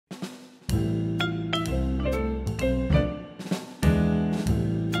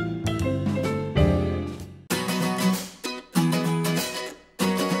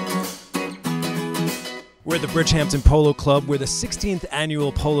We're at the Bridgehampton Polo Club, where the 16th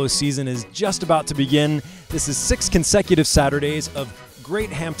annual polo season is just about to begin. This is 6 consecutive Saturdays of great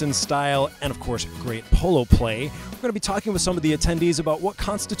Hampton style and, of course, great polo play. We're going to be talking with some of the attendees about what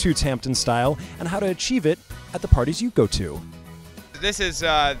constitutes Hampton style and how to achieve it at the parties you go to. This is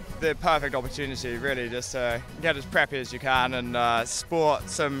the perfect opportunity, really, just to get as preppy as you can and sport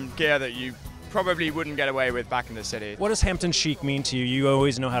some gear that you probably wouldn't get away with back in the city. What does Hampton chic mean to you? You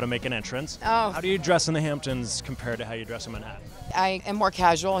always know how to make an entrance. Oh. How do you dress in the Hamptons compared to how you dress in Manhattan? I am more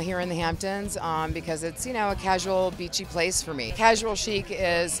casual here in the Hamptons because it's, a casual, beachy place for me. Casual chic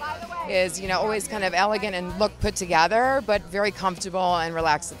is always kind of elegant and look put together, but very comfortable and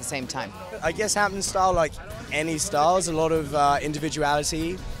relaxed at the same time. I guess Hampton style, like any style, is a lot of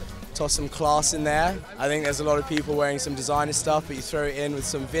individuality. Toss some class in there. I think there's a lot of people wearing some designer stuff, but you throw it in with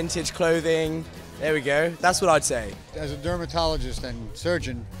some vintage clothing. There we go. That's what I'd say. As a dermatologist and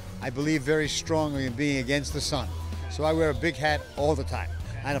surgeon, I believe very strongly in being against the sun. So I wear a big hat all the time.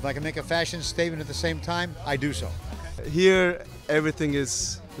 And if I can make a fashion statement at the same time, I do so. Here, everything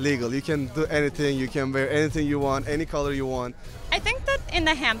is legal. You can do anything, you can wear anything you want, any color you want. I think that in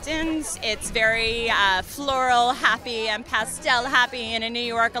the Hamptons, it's very floral happy and pastel happy, and in New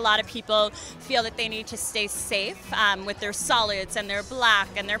York, a lot of people feel that they need to stay safe with their solids and their black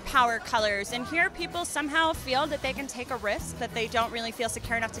and their power colors, and here people somehow feel that they can take a risk that they don't really feel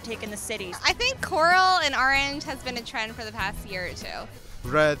secure enough to take in the city. I think coral and orange has been a trend for the past year or two.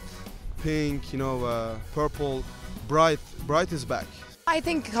 Red, pink, purple, bright is back. I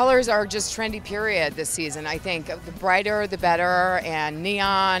think colors are just trendy period this season. I think the brighter the better, and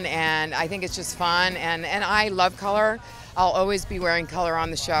neon, and I think it's just fun, and I love color. I'll always be wearing color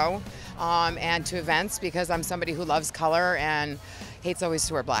on the show and to events because I'm somebody who loves color and hates always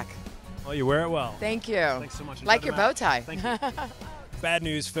to wear black. Well, you wear it well. Thank you. Thanks so much. Like your bow tie. Thank you. Bad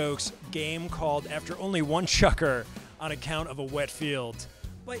news, folks. Game called after only one chukker on account of a wet field.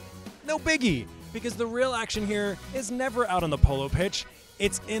 But no biggie, because the real action here is never out on the polo pitch.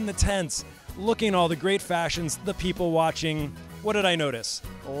 It's in the tents, looking at all the great fashions, the people watching. What did I notice?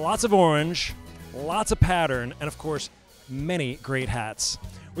 Lots of orange, lots of pattern, and of course, many great hats.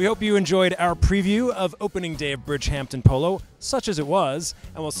 We hope you enjoyed our preview of opening day of Bridgehampton Polo, such as it was,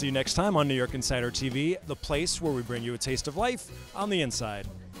 and we'll see you next time on New York Insider TV, the place where we bring you a taste of life on the inside.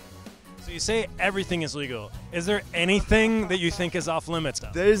 So you say everything is legal. Is there anything that you think is off limits?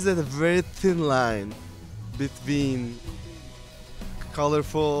 There is a very thin line between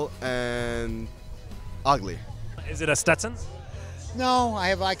colorful and ugly. Is it a Stetson? No,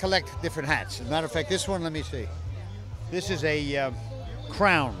 I collect different hats. As a matter of fact, this one, let me see. This is a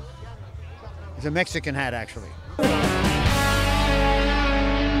crown. It's a Mexican hat, actually.